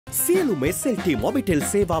සියලුම SLT Mobitel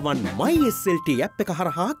සේවාවන් MySLT app එක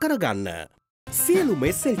හරහා කරගන්න. සියලුම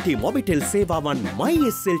SLT මොබිටෙල් සේවාවන්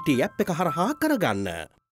MySLT ඇප් එක හරහා කරගන්න.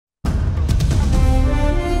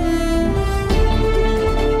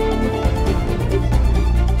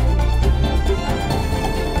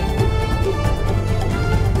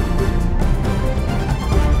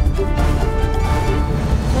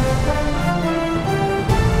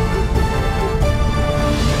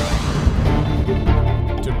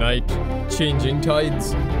 Tonight, changing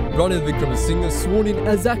tides. Ranil Wickremesinghe sworn in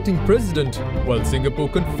as acting president, while Singapore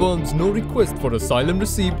confirms no request for asylum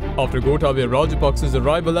received after Gotabaya Rajapaksa's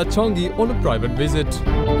arrival at Changi on a private visit.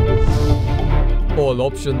 All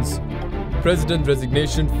options. President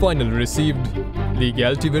resignation finally received.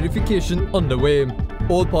 Legality verification underway.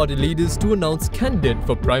 All party leaders to announce candidate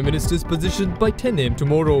for Prime Minister's position by 10 am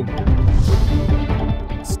tomorrow.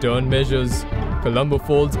 Stern measures. Colombo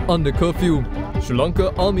falls under curfew. Sri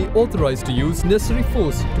Lanka army authorized to use necessary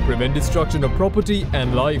force to prevent destruction of property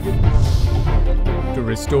and life. To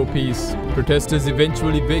restore peace, protesters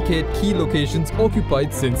eventually vacate key locations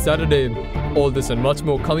occupied since Saturday. All this and much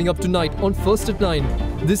more coming up tonight on First at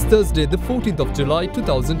 9, this Thursday, the 14th of July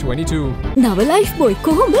 2022. Nava life boy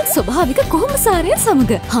kohomba swabhavika kohomba saraya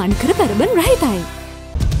samaga hanikara paraban rahitයි.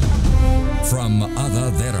 From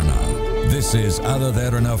AdaDerana, this is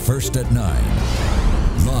AdaDerana First at 9.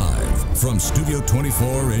 Live from Studio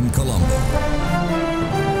 24 in Colombo.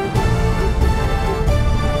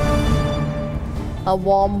 A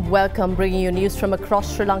warm welcome, bringing you news from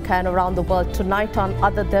across Sri Lanka and around the world. Tonight on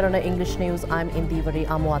AdaDerana English News, I'm Indivari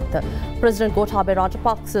Amuatta. President Gotabaya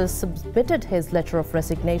Rajapaksa submitted his letter of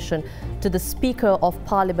resignation to the Speaker of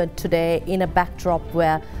Parliament today in a backdrop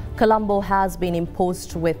where Colombo has been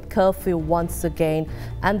imposed with curfew once again,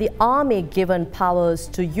 and the army given powers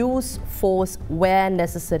to use force where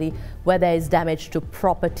necessary, where there is damage to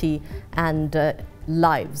property and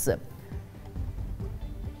lives.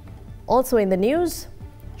 Also in the news,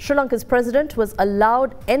 Sri Lanka's president was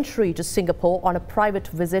allowed entry to Singapore on a private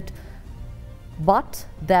visit, but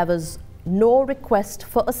there was no request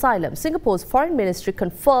for asylum. Singapore's foreign ministry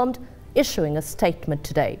confirmed, issuing a statement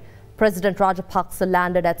today. President Rajapaksa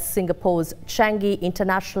landed at Singapore's Changi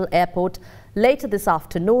International Airport later this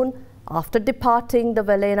afternoon after departing the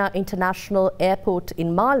Derana International Airport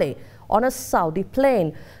in Male on a Saudi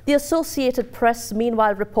plane. The Associated Press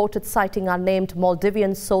meanwhile reported, citing unnamed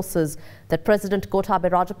Maldivian sources, that President Gotabaya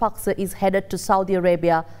Rajapaksa is headed to Saudi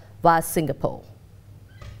Arabia via Singapore.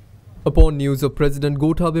 Upon news of President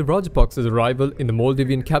Gotabaya Rajapaksa's arrival in the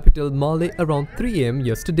Maldivian capital Male around 3 am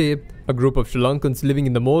yesterday, a group of Sri Lankans living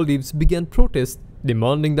in the Maldives began protests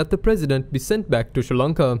demanding that the president be sent back to Sri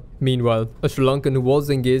Lanka. Meanwhile, a Sri Lankan who was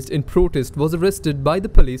engaged in protest was arrested by the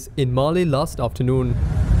police in Male last afternoon.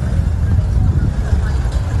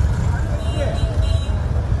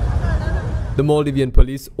 The Maldivian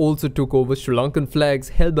police also took over Sri Lankan flags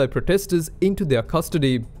held by protesters into their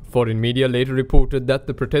custody. Foreign media later reported that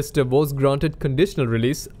the protester was granted conditional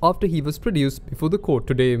release after he was produced before the court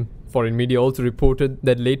today. Foreign media also reported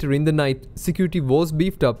that later in the night, security was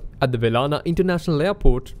beefed up at the Derana International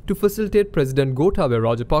Airport to facilitate President Gotabaya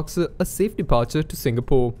Rajapaksa a safe departure to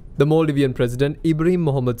Singapore. The Maldivian President Ibrahim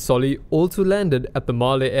Mohammed Solih also landed at the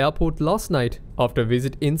Male Airport last night after a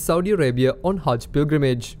visit in Saudi Arabia on Hajj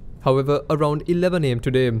pilgrimage. However, around 11 am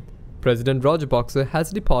today, President Rajapaksa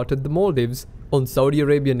has departed the Maldives on Saudi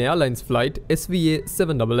Arabian Airlines flight SVA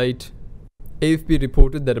 788. AFP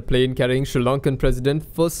reported that a plane carrying Sri Lankan President,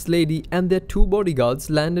 First Lady and their 2 bodyguards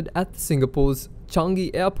landed at Singapore's Changi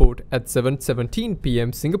Airport at 7:17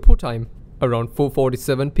 pm Singapore time, around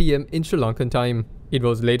 4:47 pm in Sri Lankan time. It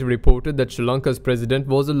was later reported that Sri Lanka's president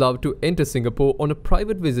was allowed to enter Singapore on a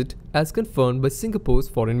private visit, as confirmed by Singapore's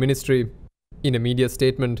foreign ministry. In a media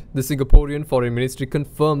statement, the Singaporean Foreign Ministry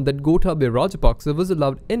confirmed that Gotabaya Rajapaksa was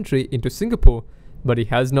allowed entry into Singapore, but he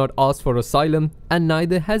has not asked for asylum and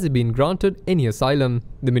neither has he been granted any asylum.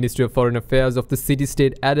 The Ministry of Foreign Affairs of the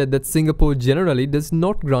city-state added that Singapore generally does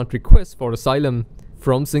not grant requests for asylum.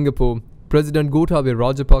 From Singapore, President Gotabaya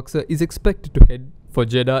Rajapaksa is expected to head for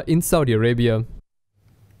Jeddah in Saudi Arabia.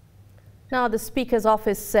 Now, the Speaker's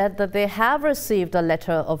office said that they have received a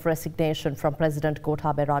letter of resignation from President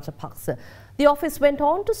Gotabaya Rajapaksa. The office went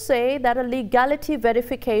on to say that a legality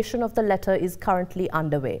verification of the letter is currently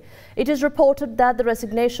underway. It is reported that the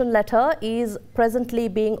resignation letter is presently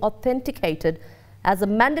being authenticated as a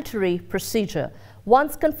mandatory procedure.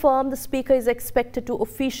 Once confirmed, the Speaker is expected to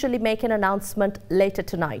officially make an announcement later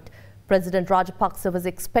tonight. President Rajapaksa was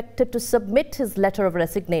expected to submit his letter of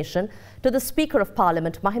resignation to the Speaker of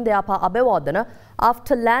Parliament, Mahindayapa Abewardana,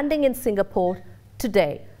 after landing in Singapore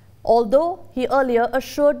today. although he earlier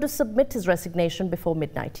assured to submit his resignation before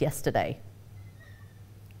midnight yesterday.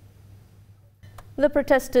 The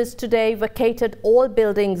protesters today vacated all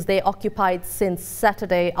buildings they occupied since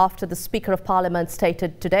Saturday after the Speaker of Parliament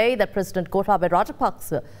stated today that President Gotabaya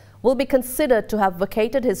Rajapaksa will be considered to have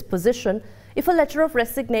vacated his position if a letter of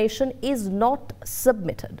resignation is not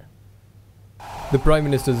submitted. The Prime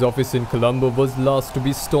Minister's office in Colombo was last to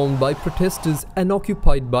be stormed by protesters and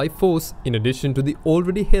occupied by force, in addition to the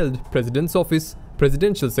already held President's office,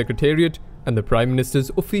 Presidential Secretariat and the Prime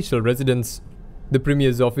Minister's official residence. The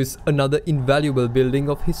Premier's office, another invaluable building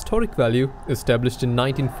of historic value, established in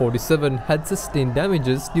 1947, had sustained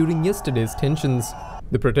damages during yesterday's tensions.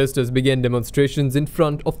 The protesters began demonstrations in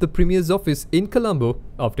front of the Premier's office in Colombo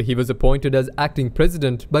after he was appointed as acting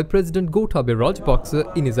president by President Gotabaya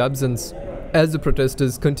Rajapaksa in his absence. As the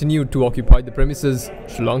protesters continued to occupy the premises,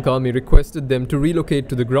 Sri Lanka Army requested them to relocate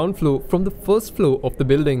to the ground floor from the first floor of the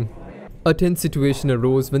building. A tense situation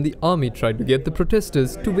arose when the army tried to get the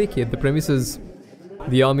protesters to vacate the premises.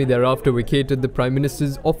 The army thereafter vacated the Prime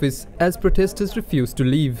Minister's office as protesters refused to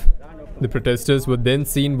leave. The protesters were then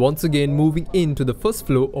seen once again moving into the first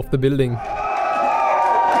floor of the building.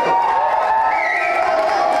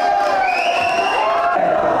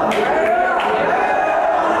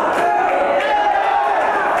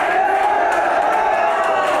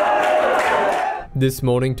 This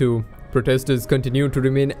morning too, protesters continued to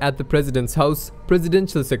remain at the President's house,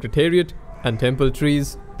 Presidential Secretariat and Temple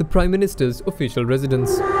Trees, the Prime Minister's official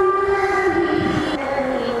residence.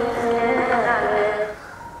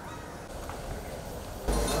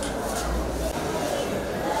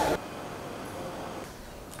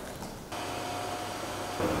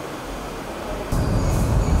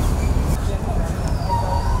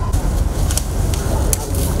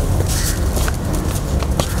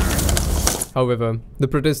 However, the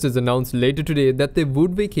protesters announced later today that they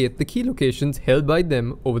would vacate the key locations held by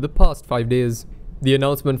them over the past 5 days. The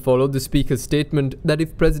announcement followed the Speaker's statement that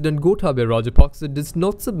if President Gotabaya Rajapaksa does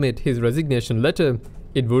not submit his resignation letter,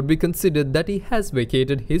 it would be considered that he has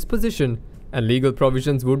vacated his position and legal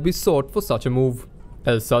provisions would be sought for such a move.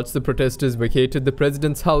 As such, the protesters vacated the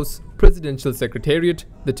President's house, Presidential Secretariat,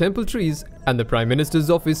 the Temple Trees and the Prime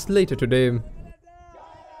Minister's office later today.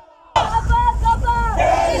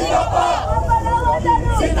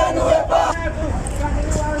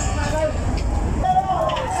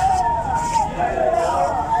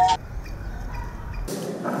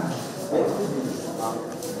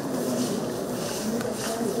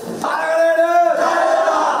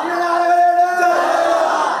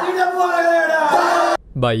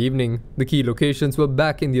 By evening, the key locations were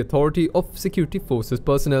back in the authority of security forces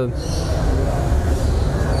personnel.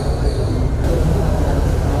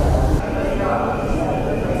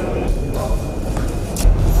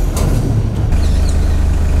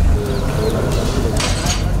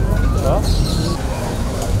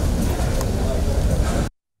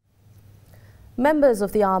 Members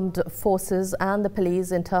of the armed forces and the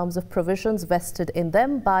police, in terms of provisions vested in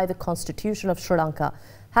them by the Constitution of Sri Lanka,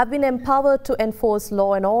 have been empowered to enforce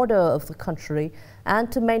law and order of the country and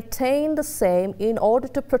to maintain the same in order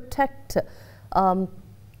to protect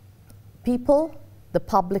people, the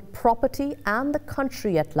public property and the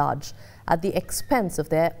country at large at the expense of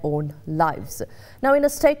their own lives. Now, in a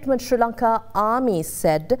statement, Sri Lanka Army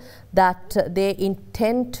said that they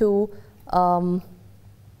intend to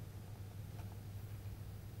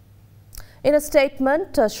In a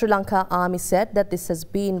statement, Sri Lanka Army said that this has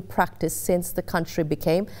been practiced since the country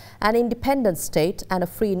became an independent state and a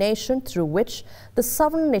free nation, through which the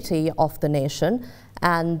sovereignty of the nation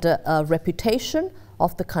and reputation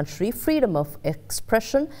of the country, freedom of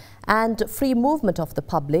expression and free movement of the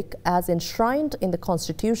public as enshrined in the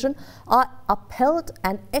Constitution are upheld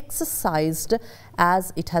and exercised,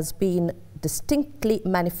 as it has been distinctly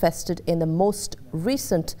manifested in the most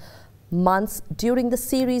recent months during the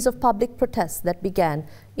series of public protests that began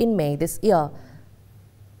in May this year.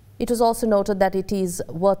 It was also noted that it is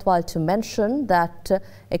worthwhile to mention that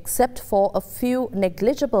except for a few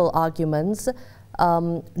negligible arguments,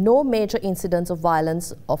 no major incidents of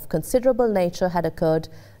violence of considerable nature had occurred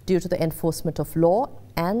due to the enforcement of law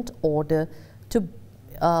and order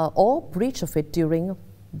or breach of it during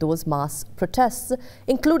those mass protests,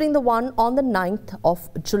 including the one on the 9th of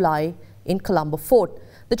July in Colombo Fort.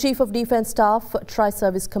 The Chief of Defence Staff,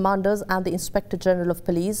 Tri-Service Commanders and the Inspector General of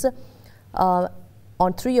Police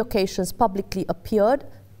on 3 occasions publicly appeared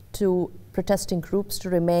to protesting groups to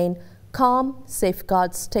remain calm,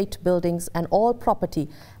 safeguard state buildings and all property,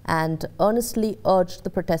 and earnestly urged the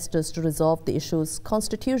protesters to resolve the issues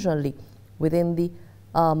constitutionally within the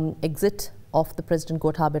exit of the President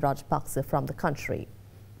Gotabaya Rajapaksa from the country.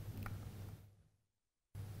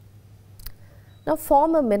 Now,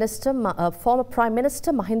 former Prime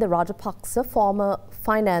Minister Mahinda Rajapaksa, former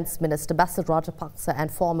Finance Minister Bassel Rajapaksa and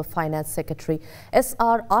former Finance Secretary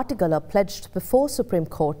S.R. Artigala pledged before Supreme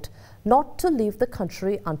Court not to leave the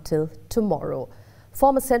country until tomorrow.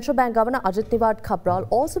 Former Central Bank Governor Ajit Nivard Cabral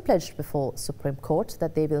also pledged before Supreme Court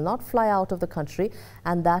that they will not fly out of the country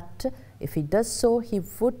and that if he does so, he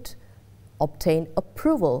would obtain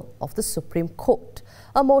approval of the Supreme Court.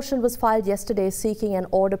 A motion was filed yesterday seeking an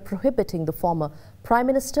order prohibiting the former Prime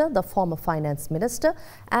Minister, the former Finance Minister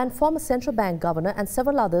and former Central Bank Governor and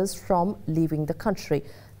several others from leaving the country.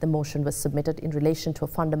 The motion was submitted in relation to a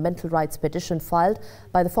fundamental rights petition filed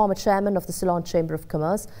by the former chairman of the Ceylon Chamber of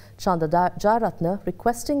Commerce, Chanda Jayaratne,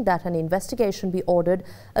 requesting that an investigation be ordered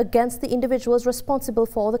against the individuals responsible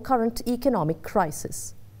for the current economic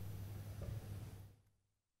crisis.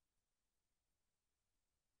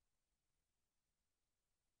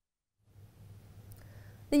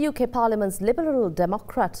 The UK Parliament's Liberal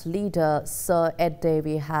Democrat leader, Sir Ed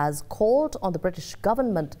Davey, has called on the British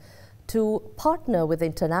government to partner with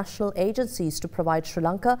international agencies to provide Sri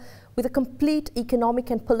Lanka with a complete economic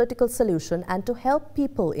and political solution and to help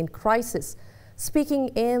people in crisis. Speaking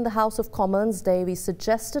in the House of Commons, Davey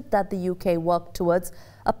suggested that the UK work towards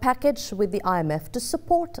a package with the IMF to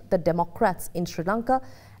support the Democrats in Sri Lanka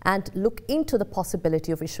and look into the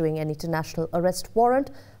possibility of issuing an international arrest warrant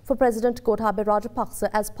for President Gotabaya Rajapaksa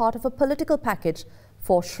as part of a political package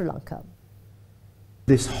for Sri Lanka.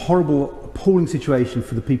 This horrible, appalling situation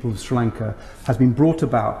for the people of Sri Lanka has been brought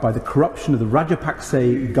about by the corruption of the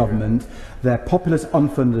Rajapaksa government, their populist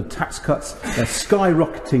unfunded tax cuts, their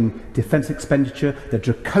skyrocketing defence expenditure, their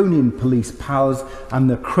draconian police powers and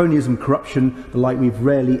the cronyism corruption the like we've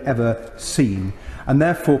rarely ever seen. And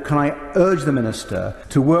therefore, can I urge the Minister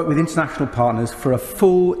to work with international partners for a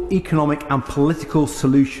full economic and political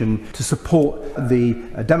solution to support the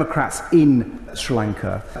Democrats in Sri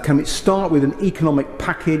Lanka? Can we start with an economic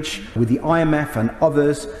package with the IMF and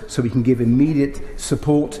others so we can give immediate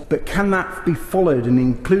support? But can that be followed and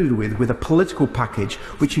included with a political package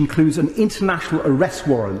which includes an international arrest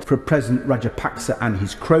warrant for President Rajapaksa and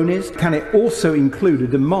his cronies? Can it also include a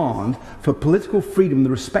demand for political freedom,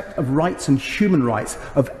 the respect of rights and human rights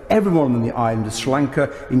of everyone on the island of Sri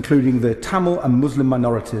Lanka, including the Tamil and Muslim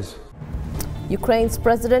minorities? Ukraine's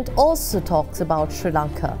president also talks about Sri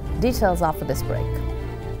Lanka. Details after this break.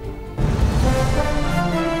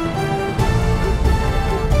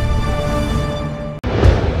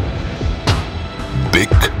 Big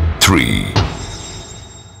 3.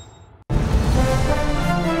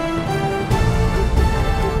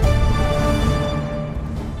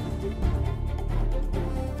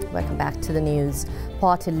 Welcome back to the news.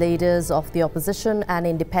 Party leaders of the opposition and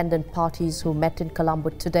independent parties who met in Colombo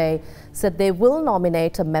today said they will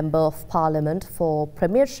nominate a member of parliament for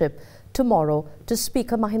premiership tomorrow to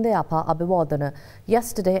Speaker Mahinda Abewardana.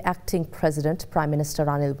 Yesterday, acting President Prime Minister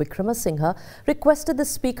Ranil Wickremesinghe requested the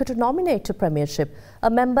Speaker to nominate to premiership a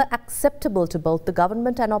member acceptable to both the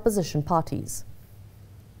government and opposition parties.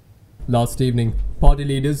 Last evening, party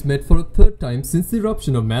leaders met for a third time since the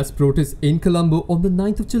eruption of mass protests in Colombo on the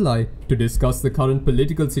 9th of July to discuss the current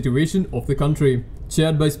political situation of the country.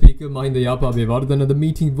 Chaired by Speaker Mahinda Abewardana, the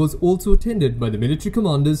meeting was also attended by the military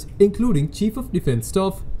commanders, including Chief of Defence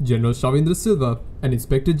Staff General Shavindra Silva and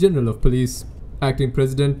Inspector General of Police. Acting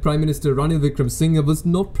President Prime Minister Ranil Wickremesinghe was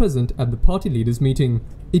not present at the party leaders' meeting.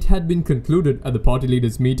 It had been concluded at the party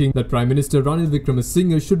leaders' meeting that Prime Minister Ranil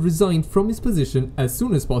Wickremesinghe should resign from his position as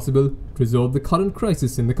soon as possible to resolve the current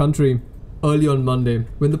crisis in the country. Early on Monday,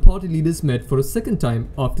 when the party leaders met for a second time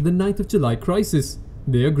after the 9th of July crisis,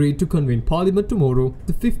 they agreed to convene Parliament tomorrow,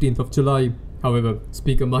 the 15th of July. However,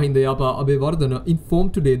 Speaker Mahinda Abewardana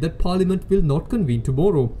informed today that Parliament will not convene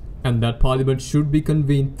tomorrow and that Parliament should be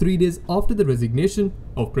convened 3 days after the resignation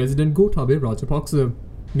of President Gotabaya Rajapaksa.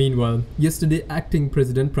 Meanwhile, yesterday, acting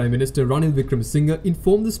President Prime Minister Ranil Wickremesinghe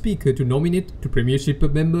informed the Speaker to nominate to premiership a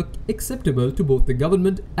member acceptable to both the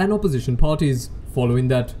government and opposition parties. Following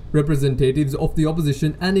that, representatives of the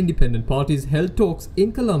opposition and independent parties held talks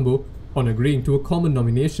in Colombo on agreeing to a common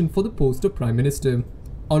nomination for the post of Prime Minister.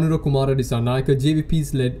 Anura Kumara Dissanayaka,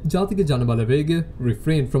 JVP's led Jatika Janabalawega,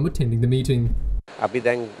 refrained from attending the meeting. අපි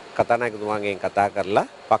දැන් කතානායකතුමාගෙන් කතා කරලා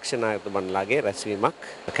පක්ෂ නායකතුමන්ලාගේ රැස්වීමක්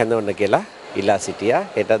කැඳවන්න කියලා ඉල්ලා සිටියා.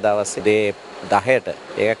 හෙට දවසේ 10ට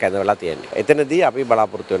ඒක කැඳවලා තියෙනවා. එතනදී අපි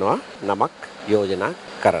බලාපොරොත්තු වෙනවා නමක් යෝජනා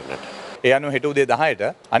කරන්නට. ඒ අනුව හෙට උදේ 10ට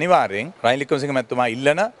අනිවාර්යෙන් රනිල් වික්‍රමසිංහ මැතිතුමා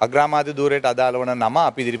ඉල්ලන අග්‍රාමාත්‍ය ධූරයට අදාළ වන නම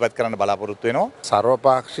අපි ඉදිරිපත් කරන්න බලාපොරොත්තු වෙනවා.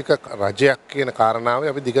 සර්වපාක්ෂික රජයක් කියන කාරණාව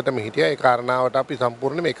අපි දිගටම හිටියා. ඒ කාරණාවට අපි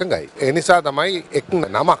සම්පූර්ණයෙන්ම එකඟයි. ඒ නිසා තමයි එක්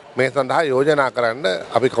නමක් මේ සඳහා යෝජනා කරන්න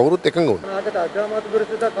අපි කවුරුත් එකඟ වුණා. ආදට අග්‍රාමාත්‍ය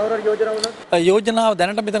ධූරයට කවුරු හරි යෝජනා වුණා? යෝජනාව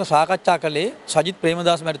දැනට මෙතන සාකච්ඡා කළේ සජිත්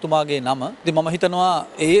ප්‍රේමදාස මැතිතුමාගේ නම. ඉතින් මම හිතනවා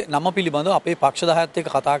ඒ නම පිළිබඳව අපේ පක්ෂ 10ත් එක්ක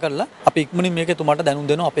කතා කරලා අපි ඉක්මනින් මේක එතුමාට දැනුම්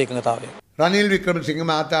දෙනවා අපේ එකඟතාවය. රනිල් වික්‍රමසිංහ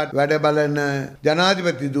මහතාට වැඩ බලන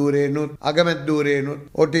ජනාධිපති ධූරේනුත් අගමැති ධූරේනුත්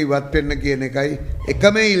ඔට ඉවත් වෙන්න කියන එකයි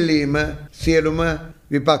එකම ඉල්ලීම සියලුම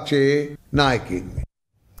විපක්ෂයේ නායකයින්.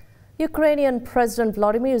 Ukrainian President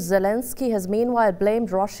Volodymyr Zelensky has meanwhile blamed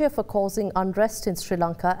Russia for causing unrest in Sri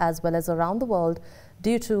Lanka as well as around the world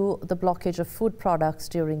due to the blockage of food products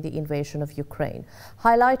during the invasion of Ukraine.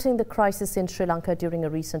 Highlighting the crisis in Sri Lanka during a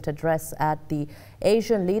recent address at the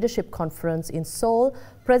Asian Leadership Conference in Seoul,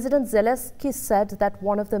 President Zelensky said that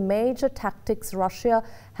one of the major tactics Russia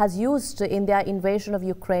has used in their invasion of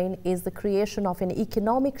Ukraine is the creation of an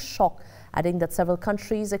economic shock, adding that several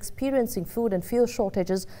countries experiencing food and fuel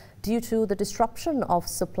shortages due to the disruption of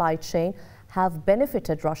supply chain have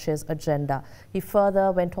benefited Russia's agenda. He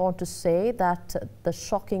further went on to say that the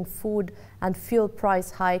shocking food and fuel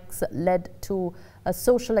price hikes led to a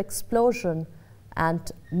social explosion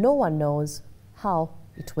and no one knows how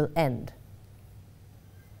it will end.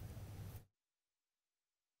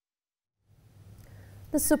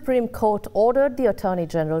 The Supreme Court ordered the Attorney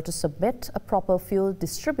General to submit a proper fuel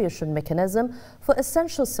distribution mechanism for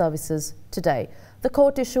essential services today. The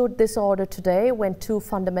court issued this order today when two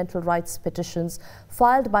fundamental rights petitions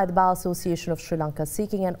filed by the Bar Association of Sri Lanka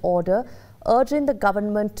seeking an order urging the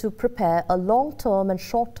government to prepare a long-term and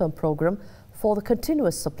short-term program for the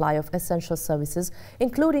continuous supply of essential services,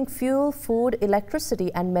 including fuel, food,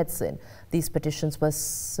 electricity and medicine. These petitions were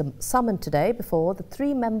summoned today before the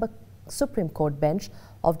three-member Supreme Court bench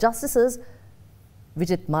of Justices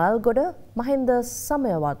Vijit Mayalgoda, Mahinda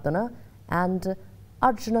Samayawardana and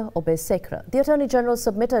Arjuna Obesekara. The Attorney General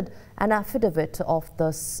submitted an affidavit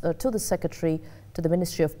to the Secretary to the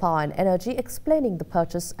Ministry of Power and Energy explaining the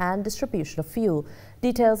purchase and distribution of fuel.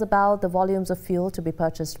 Details about the volumes of fuel to be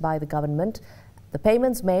purchased by the government, the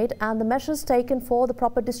payments made and the measures taken for the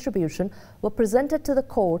proper distribution were presented to the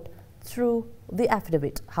court through the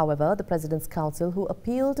affidavit. However, the President's Counsel, who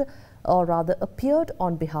appeared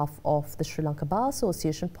on behalf of the Sri Lanka Bar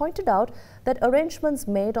Association, pointed out that arrangements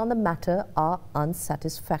made on the matter are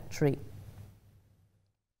unsatisfactory.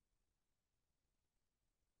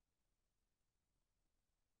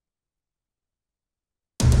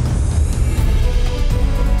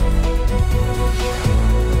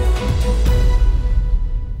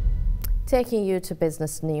 Taking you to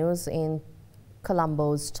business news, in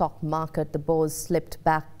Colombo's stock market, the Bourse slipped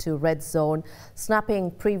back to red zone, snapping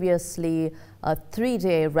previously a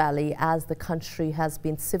three-day rally as the country has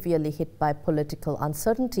been severely hit by political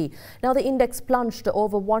uncertainty. Now the index plunged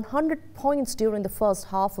over 100 points during the first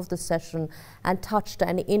half of the session and touched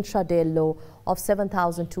an intraday low of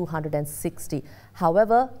 7,260.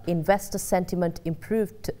 However, investor sentiment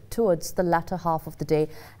improved towards the latter half of the day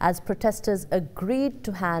as protesters agreed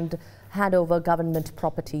to hand over government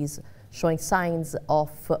properties, showing signs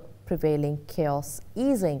of prevailing chaos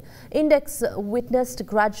easing. Index witnessed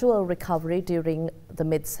gradual recovery during the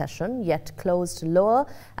mid-session, yet closed lower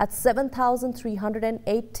at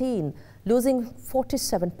 7,318, losing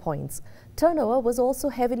 47 points. Turnover was also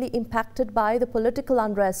heavily impacted by the political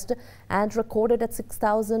unrest and recorded at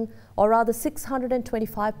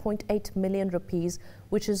 625.8 million rupees,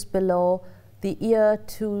 which is below the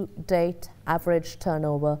year-to-date average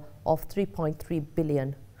turnover of 3.3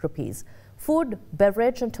 billion rupees. Food,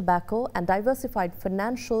 beverage and tobacco and diversified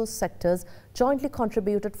financial sectors jointly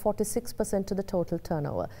contributed 46% to the total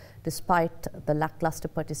turnover. Despite the lackluster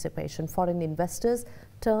participation, foreign investors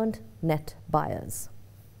turned net buyers.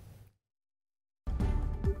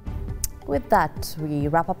 With that, we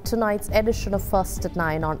wrap up tonight's edition of First at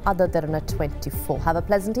 9 on AdaDerana 24. Have a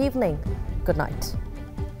pleasant evening. Good night.